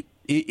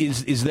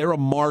a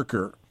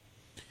marker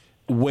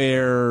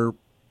where,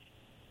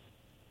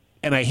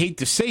 and I hate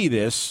to say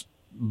this,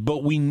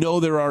 but we know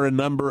there are a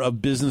number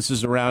of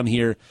businesses around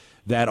here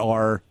that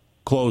are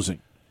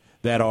closing,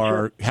 that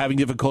are having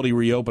difficulty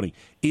reopening.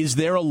 Is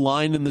there a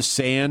line in the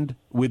sand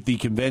with the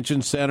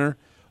convention center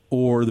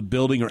or the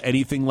building or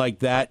anything like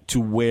that to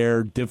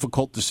where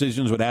difficult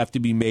decisions would have to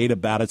be made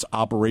about its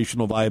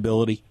operational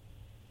viability?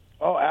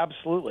 Oh,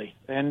 absolutely.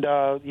 And,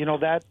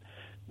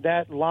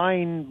 that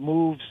line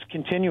moves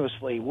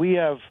continuously.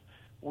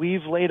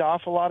 We've laid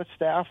off a lot of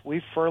staff.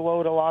 We've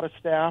furloughed a lot of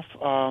staff.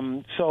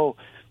 So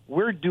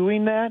we're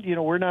doing that.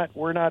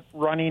 We're not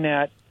running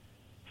at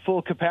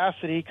full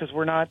capacity because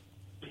we're not,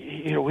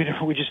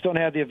 we just don't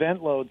have the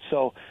event load.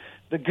 So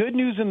the good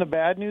news and the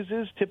bad news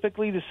is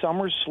typically the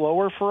summer's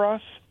slower for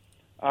us.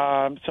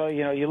 So,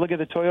 you look at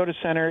the Toyota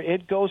Center,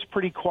 it goes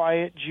pretty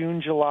quiet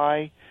June,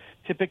 July.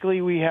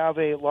 Typically we have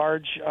a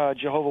large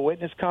Jehovah's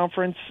Witness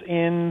conference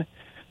in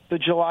the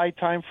July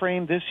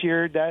timeframe. This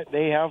year that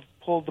they have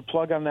pulled the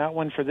plug on that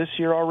one for this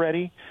year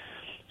already.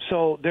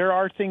 So there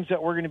are things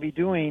that we're going to be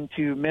doing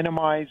to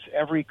minimize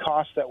every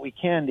cost that we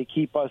can to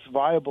keep us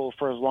viable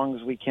for as long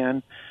as we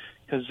can.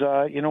 Because,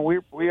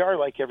 we are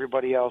like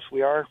everybody else.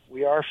 We are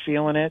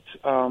feeling it.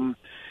 And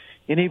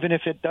even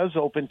if it does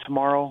open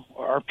tomorrow,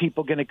 are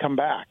people going to come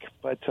back?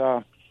 But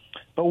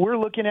we're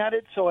looking at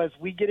it. So as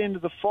we get into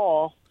the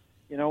fall,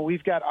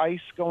 we've got ice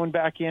going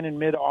back in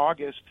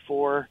mid-August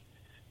for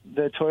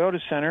the Toyota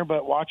Center,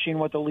 but watching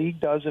what the league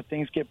does if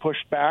things get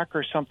pushed back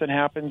or something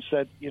happens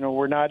that,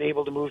 we're not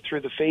able to move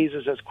through the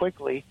phases as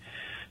quickly,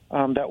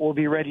 that we'll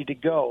be ready to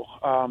go.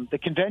 The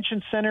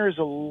convention center is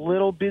a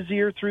little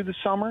busier through the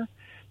summer,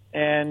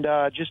 and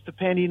just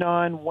depending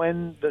on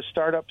when the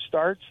startup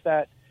starts,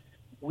 that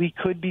we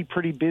could be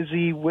pretty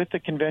busy with the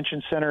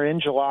convention center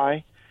in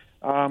July.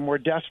 We're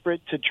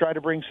desperate to try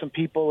to bring some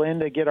people in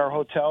to get our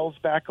hotels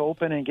back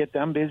open and get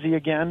them busy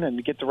again and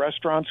to get the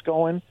restaurants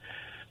going.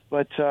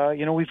 But,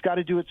 we've got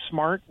to do it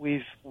smart.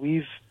 We've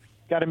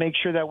got to make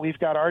sure that we've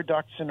got our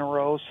ducks in a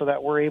row so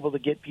that we're able to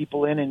get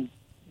people in and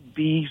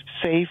be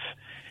safe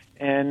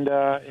and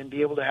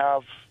be able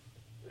to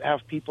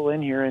have people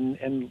in here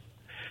and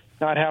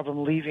not have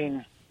them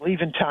leaving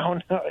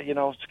town,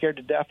 scared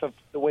to death of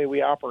the way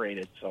we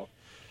operated. So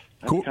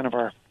that's kind of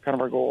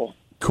our goal.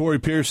 Corey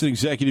Pearson,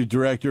 Executive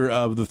Director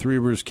of the Three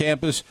Rivers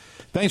Campus.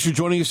 Thanks for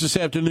joining us this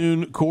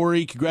afternoon,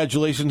 Corey.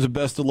 Congratulations and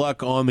best of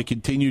luck on the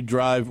continued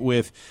drive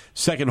with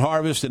Second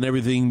Harvest and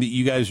everything that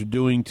you guys are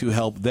doing to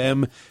help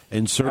them.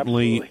 And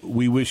certainly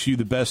we wish you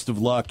the best of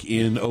luck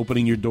in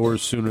opening your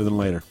doors sooner than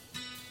later.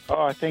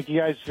 Oh, thank you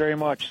guys very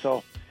much.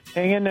 So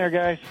hang in there,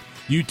 guys.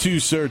 You too,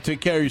 sir.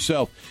 Take care of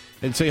yourself.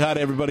 And say hi to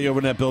everybody over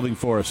in that building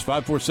for us.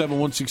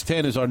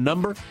 547-1610 is our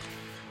number.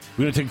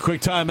 We're going to take a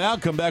quick time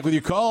out, come back with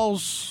your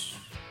calls.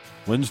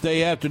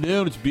 Wednesday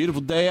afternoon, it's a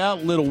beautiful day out,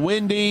 a little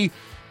windy.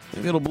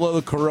 Maybe it'll blow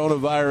the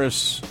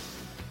coronavirus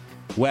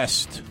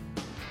west.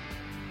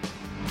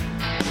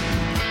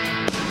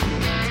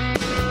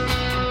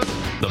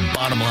 The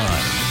bottom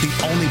line, the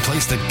only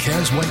place that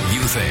cares what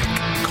you think.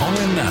 Call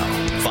in now,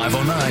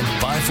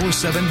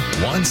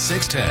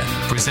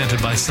 509-547-1610. Presented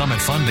by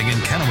Summit Funding in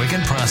Kennewick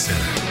and Preston.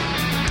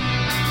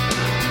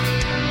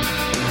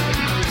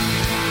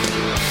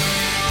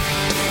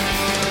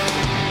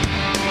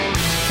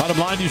 Bottom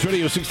line, News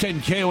Radio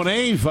 610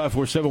 KONA,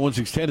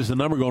 547-1610 is the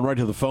number. Going right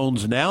to the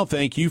phones now.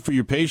 Thank you for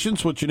your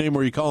patience. What's your name?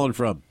 Where are you calling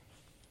from?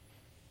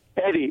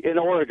 Eddie in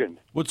Oregon.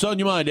 What's on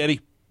your mind, Eddie?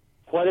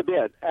 Quite a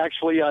bit.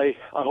 Actually, I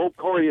hope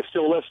Corey is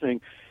still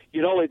listening.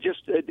 You know, I've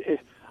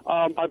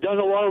done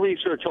a lot of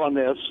research on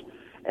this,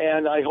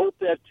 and I hope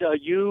that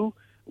you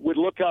would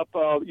look up,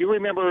 you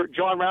remember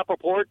John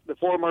Rappaport, the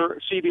former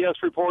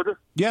CBS reporter?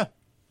 Yeah.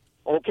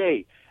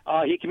 Okay.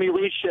 He can be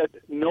reached at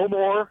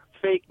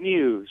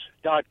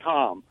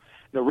nomorefakenews.com.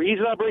 The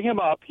reason I bring him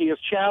up, he is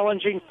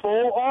challenging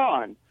full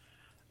on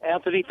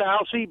Anthony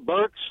Fauci,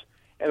 Birx,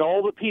 and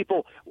all the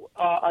people.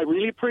 I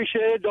really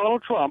appreciated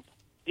Donald Trump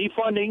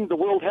defunding the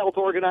World Health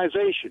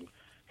Organization,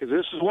 because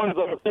this is one of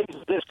the things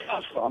that this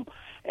comes from.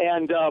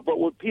 And but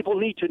what people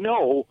need to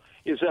know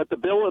is that the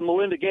Bill and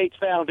Melinda Gates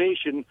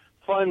Foundation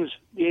funds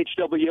the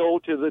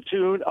HWO to the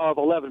tune of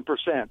 11%.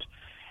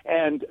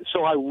 And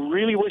so I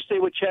really wish they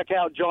would check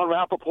out John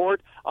Rappaport.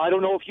 I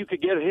don't know if you could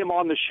get him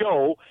on the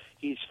show.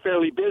 He's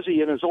fairly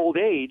busy in his old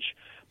age,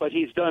 but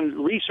he's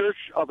done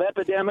research of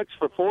epidemics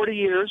for 40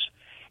 years.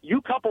 You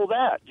couple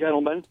that,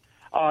 gentlemen,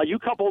 you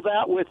couple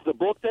that with the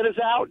book that is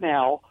out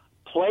now,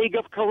 Plague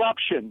of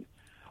Corruption,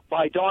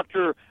 by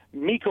Dr.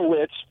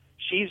 Mikowitz.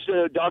 She's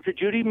Dr.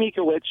 Judy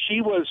Mikowitz.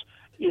 She was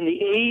in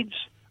the AIDS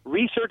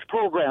research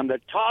program, the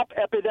top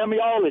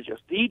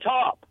epidemiologist, the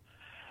top.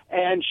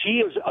 And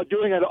she is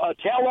doing a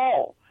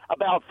tell-all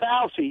about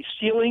Fauci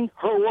stealing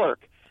her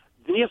work.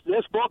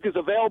 This book is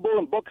available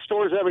in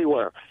bookstores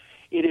everywhere.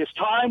 It is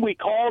time we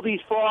call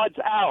these frauds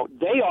out.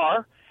 They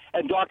are.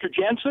 And Dr.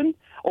 Jensen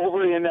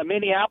over in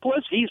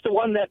Minneapolis, he's the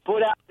one that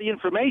put out the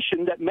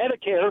information that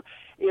Medicare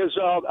is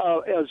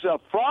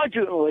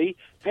fraudulently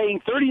paying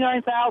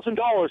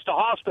 $39,000 to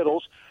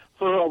hospitals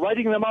for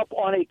writing them up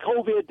on a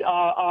COVID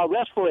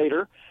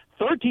respirator,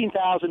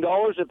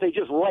 $13,000 if they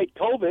just write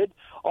COVID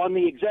on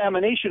the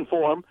examination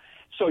form.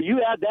 So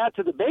you add that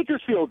to the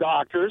Bakersfield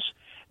doctors.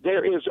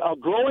 There is a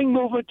growing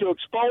movement to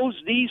expose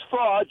these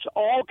frauds,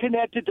 all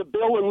connected to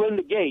Bill and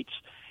Linda Gates.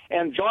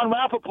 And John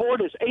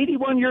Rappaport is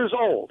 81 years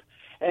old,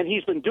 and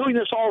he's been doing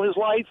this all his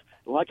life.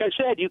 Like I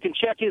said, you can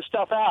check his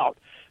stuff out.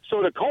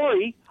 So to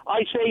Corey,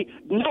 I say,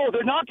 no,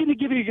 they're not going to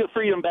give you your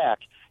freedom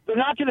back. They're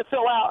not going to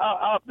fill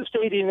out the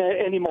stadium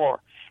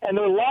anymore. And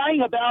they're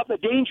lying about the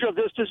danger of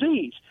this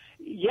disease.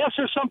 Yes,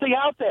 there's something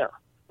out there.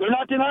 They're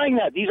not denying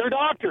that. These are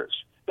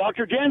doctors.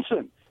 Dr.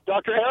 Jensen,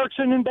 Dr.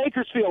 Erickson in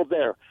Bakersfield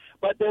there.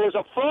 But there is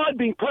a fraud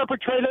being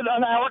perpetrated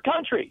on our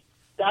country.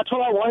 That's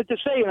what I wanted to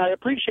say, and I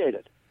appreciate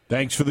it.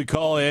 Thanks for the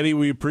call, Eddie.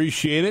 We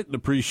appreciate it and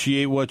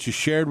appreciate what you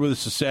shared with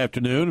us this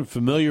afternoon. I'm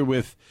familiar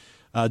with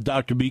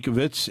Dr.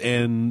 Mikowitz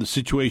and the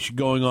situation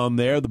going on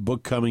there, the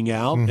book coming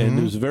out, and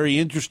it was a very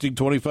interesting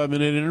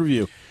 25-minute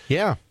interview.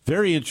 Yeah.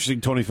 Very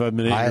interesting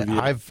 25-minute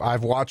interview.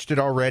 I've watched it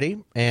already,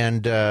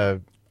 and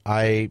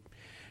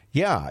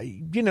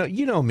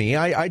you know me.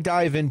 I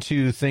dive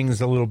into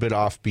things a little bit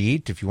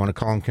offbeat, if you want to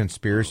call them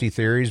conspiracy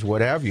theories,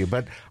 what have you.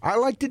 But I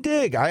like to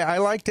dig. I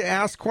like to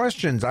ask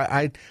questions.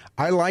 I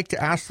like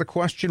to ask the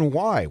question,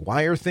 why?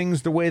 Why are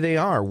things the way they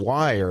are?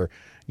 Why? Or,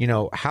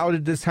 how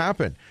did this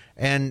happen?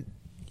 And,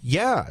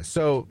 yeah,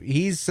 so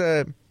he's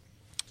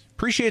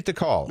appreciate the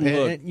call.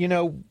 Look,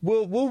 and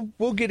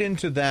we'll get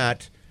into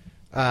that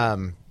a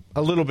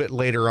little bit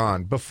later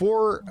on.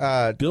 Before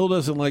Bill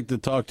doesn't like to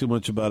talk too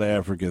much about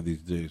Africa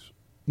these days.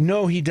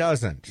 No, he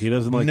doesn't. He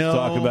doesn't like to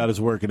talk about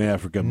his work in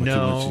Africa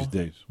much these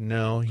days.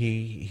 No,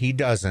 he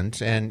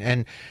doesn't.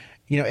 And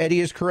Eddie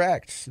is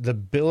correct. The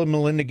Bill and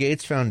Melinda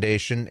Gates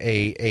Foundation,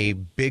 a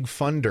big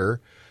funder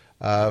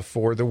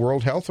for the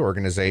World Health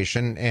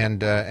Organization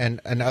and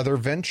other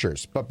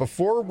ventures. But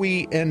before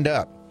we end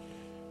up,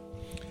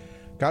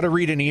 got to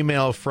read an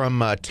email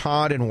from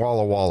Todd in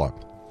Walla Walla.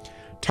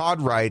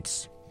 Todd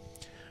writes,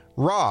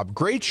 Rob,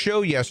 great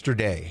show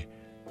yesterday.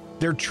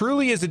 There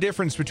truly is a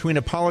difference between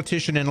a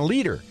politician and a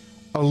leader.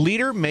 A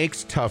leader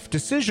makes tough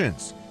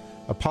decisions.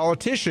 A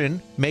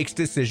politician makes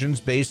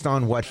decisions based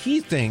on what he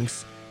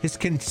thinks his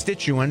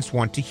constituents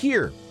want to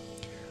hear.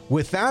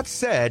 With that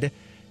said,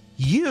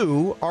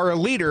 You are a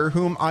leader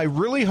whom I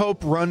really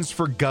hope runs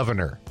for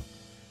governor.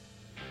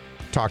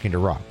 Talking to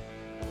Rob.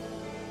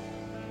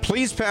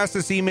 Please pass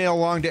this email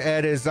along to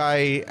Ed as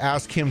I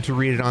ask him to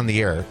read it on the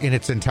air in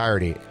its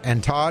entirety.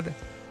 And Todd,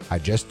 I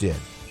just did.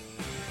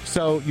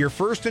 So your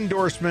first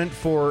endorsement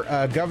for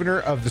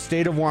governor of the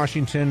state of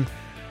Washington,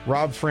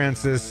 Rob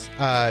Francis,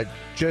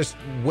 just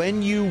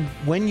when you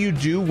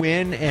do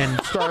win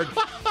and start...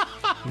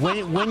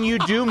 When you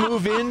do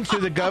move into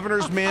the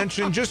governor's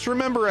mansion, just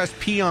remember us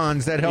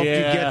peons that helped you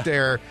get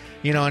there.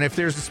 And if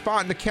there's a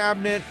spot in the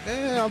cabinet,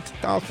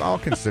 I'll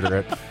consider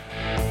it.